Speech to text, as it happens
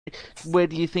Where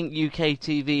do you think UK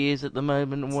TV is at the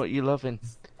moment, and what you're loving?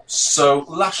 So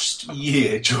last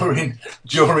year, during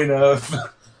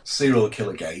serial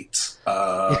killer gate,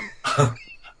 um,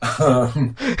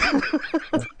 I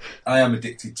am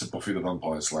addicted to Buffy the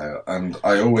Vampire Slayer, and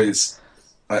I always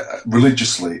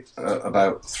religiously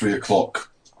about 3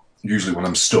 o'clock, usually when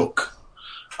I'm stuck.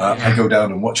 I go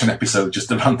down and watch an episode, just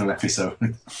a random episode,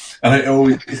 and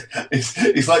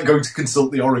it's like going to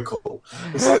consult the Oracle.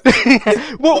 Like,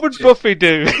 what would Buffy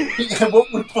do? Yeah,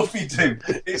 what would Buffy do?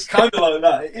 It's kind of like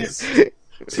that. It is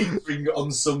teetering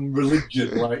on some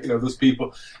religion, like, those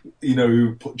people,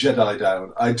 who put Jedi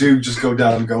down. I do just go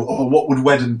down and go, oh, what would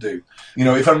Whedon do?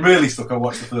 If I'm really stuck, I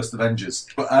watch the first Avengers.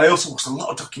 But I also watched a lot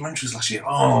of documentaries last year.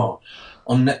 Oh,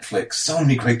 on Netflix, so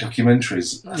many great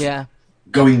documentaries. Yeah.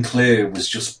 Going Clear was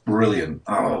just brilliant.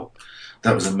 Oh,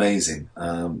 that was amazing.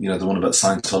 The one about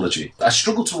Scientology. I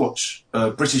struggle to watch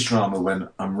British drama when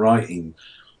I'm writing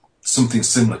something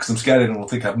similar because I'm scared anyone will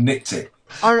think I've nicked it.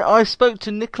 I spoke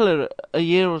to Nicola a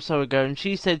year or so ago, and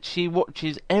she said she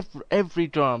watches every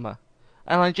drama,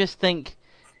 and I just think,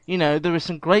 there is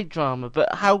some great drama,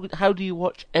 but how do you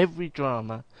watch every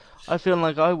drama? I feel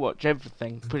like I watch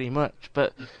everything pretty much,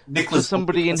 but for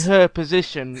somebody in her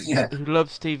position who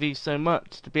loves TV so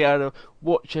much, to be able to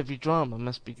watch every drama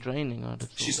must be draining. I'd have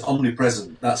thought. She's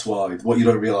omnipresent. That's why. What you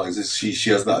don't realise is she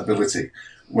has that ability.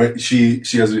 When she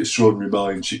has an extraordinary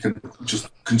mind. She can just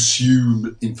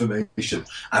consume information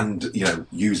and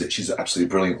use it. She's absolutely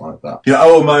brilliant like that.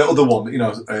 My other one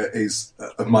is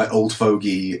of my old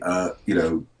fogey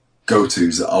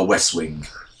go-tos are West Wing.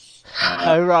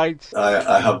 Oh right.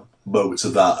 I have moments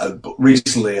of that. But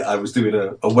recently I was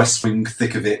doing a West Wing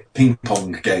Thick of It ping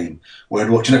pong game where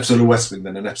I'd watch an episode of West Wing,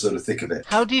 then an episode of Thick of It.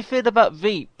 How do you feel about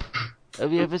Veep?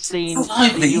 Have you ever seen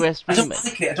the US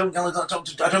remake? I don't like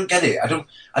it. I don't get it. I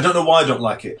don't know why I don't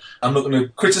like it. I'm not going to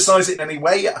criticise it in any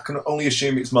way. I can only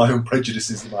assume it's my own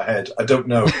prejudices in my head. I don't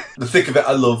know. The Thick of It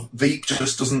I love. Veep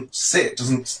just doesn't sit.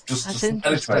 That's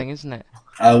interesting, isn't it?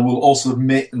 I will also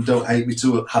admit, and don't hate me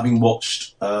to having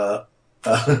watched the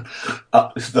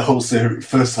whole series,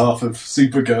 first half of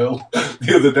Supergirl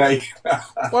the other day.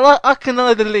 Well, I can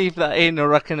either leave that in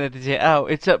or I can edit it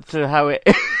out. It's up to how it...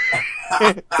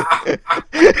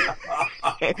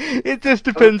 It just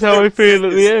depends how I feel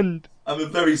at the end. I'm a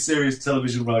very serious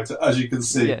television writer, as you can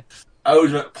see. Yeah.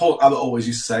 Paul Abbott always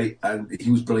used to say, and he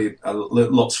was brilliant. I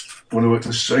learnt lots when I worked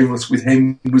on Shameless with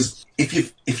him. Was if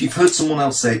you've heard someone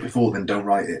else say it before, then don't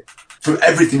write it. From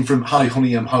everything from "Hi,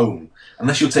 honey, I'm home,"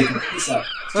 unless you're taking a piss out.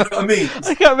 Do you know what I mean?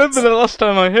 I can't remember the last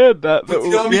time I heard that. But you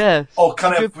know what I mean? Yeah. Or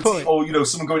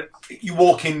someone going. You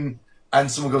walk in. And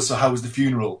someone goes, so how was the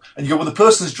funeral? And you go, well, the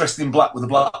person's dressed in black with a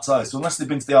black tie, so unless they've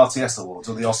been to the RTS Awards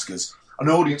or the Oscars, an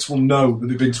audience will know that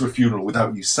they've been to a funeral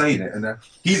without you saying it. And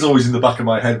he's always in the back of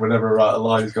my head whenever I write a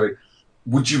line, he's going,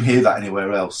 would you hear that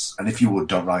anywhere else? And if you would,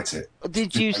 don't write it.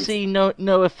 Did you see No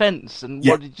Offence? And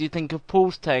what did you think of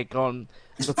Paul's take on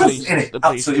the police?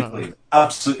 Absolutely brilliant.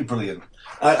 Absolutely brilliant.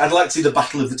 I'd like to see the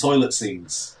Battle of the Toilet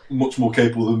scenes. Much more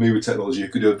capable than me with technology. You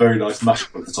could do a very nice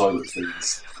mashup of the toilet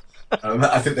scenes.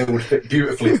 I think they would fit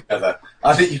beautifully together.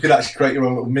 I think you could actually create your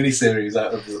own little mini-series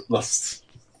out of the last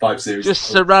 5 series.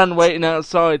 Just Saran waiting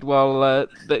outside while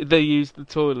they use the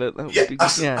toilet.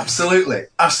 Absolutely.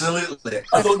 Absolutely.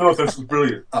 I thought No Offence was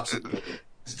brilliant. Absolutely.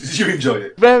 Did you enjoy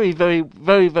it? Very, very,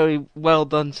 very, very well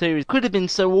done series. Could have been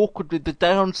so awkward with the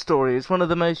Down story. It's one of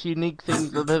the most unique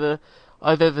things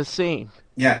I've ever seen.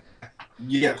 Yeah.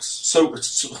 Yes. So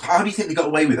how do you think they got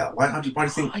away with that? Why do you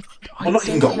think? Not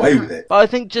even got away with it. But I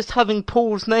think just having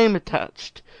Paul's name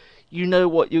attached, you know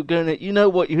what you're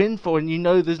in for, and you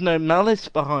know there's no malice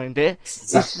behind it.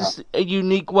 Exactly. It's just a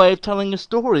unique way of telling a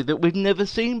story that we've never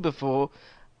seen before,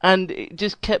 and it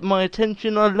just kept my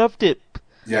attention. I loved it.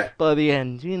 Yeah. By the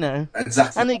end,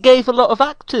 Exactly. And it gave a lot of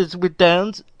actors with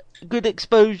Downs good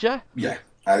exposure. Yeah.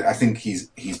 I think he's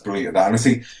brilliant at that, and I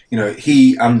think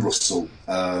he and Russell,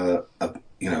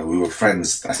 who are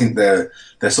friends. I think they're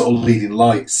sort of leading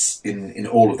lights in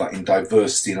all of that, in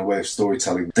diversity, in a way of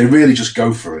storytelling. They really just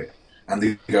go for it, and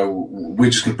they go,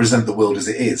 "We're just going to present the world as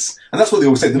it is," and that's what they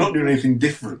always say. They're not doing anything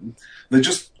different. They're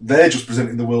just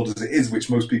presenting the world as it is,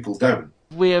 which most people don't.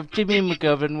 We have Jimmy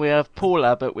McGovern, we have Paul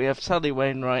Abbott, we have Sally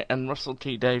Wainwright, and Russell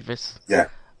T Davies. Yeah.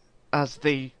 As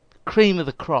the cream of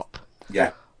the crop.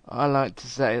 Yeah. I like to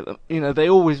say that, they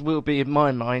always will be in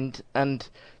my mind, and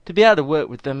to be able to work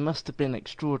with them must have been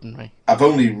extraordinary. I've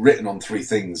only written on 3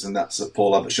 things, and that's a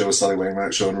Paul Abbott show, a Sally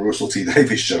Wainwright show, and a Russell T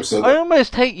Davies show. So I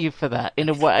almost hate you for that, in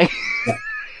a way.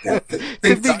 Yeah.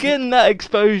 To begin that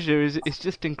exposure is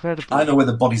just incredible. I know where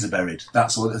the bodies are buried.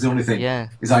 That's the only thing. Yeah.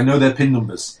 Is I know their PIN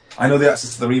numbers. I know the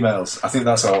access to their emails. I think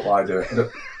that's how I do it.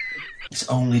 It's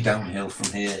only downhill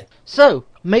from here. So,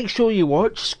 make sure you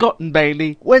watch Scott and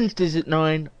Bailey Wednesdays at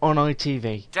 9 on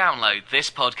ITV. Download this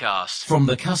podcast from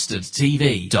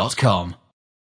thecustardtv.com.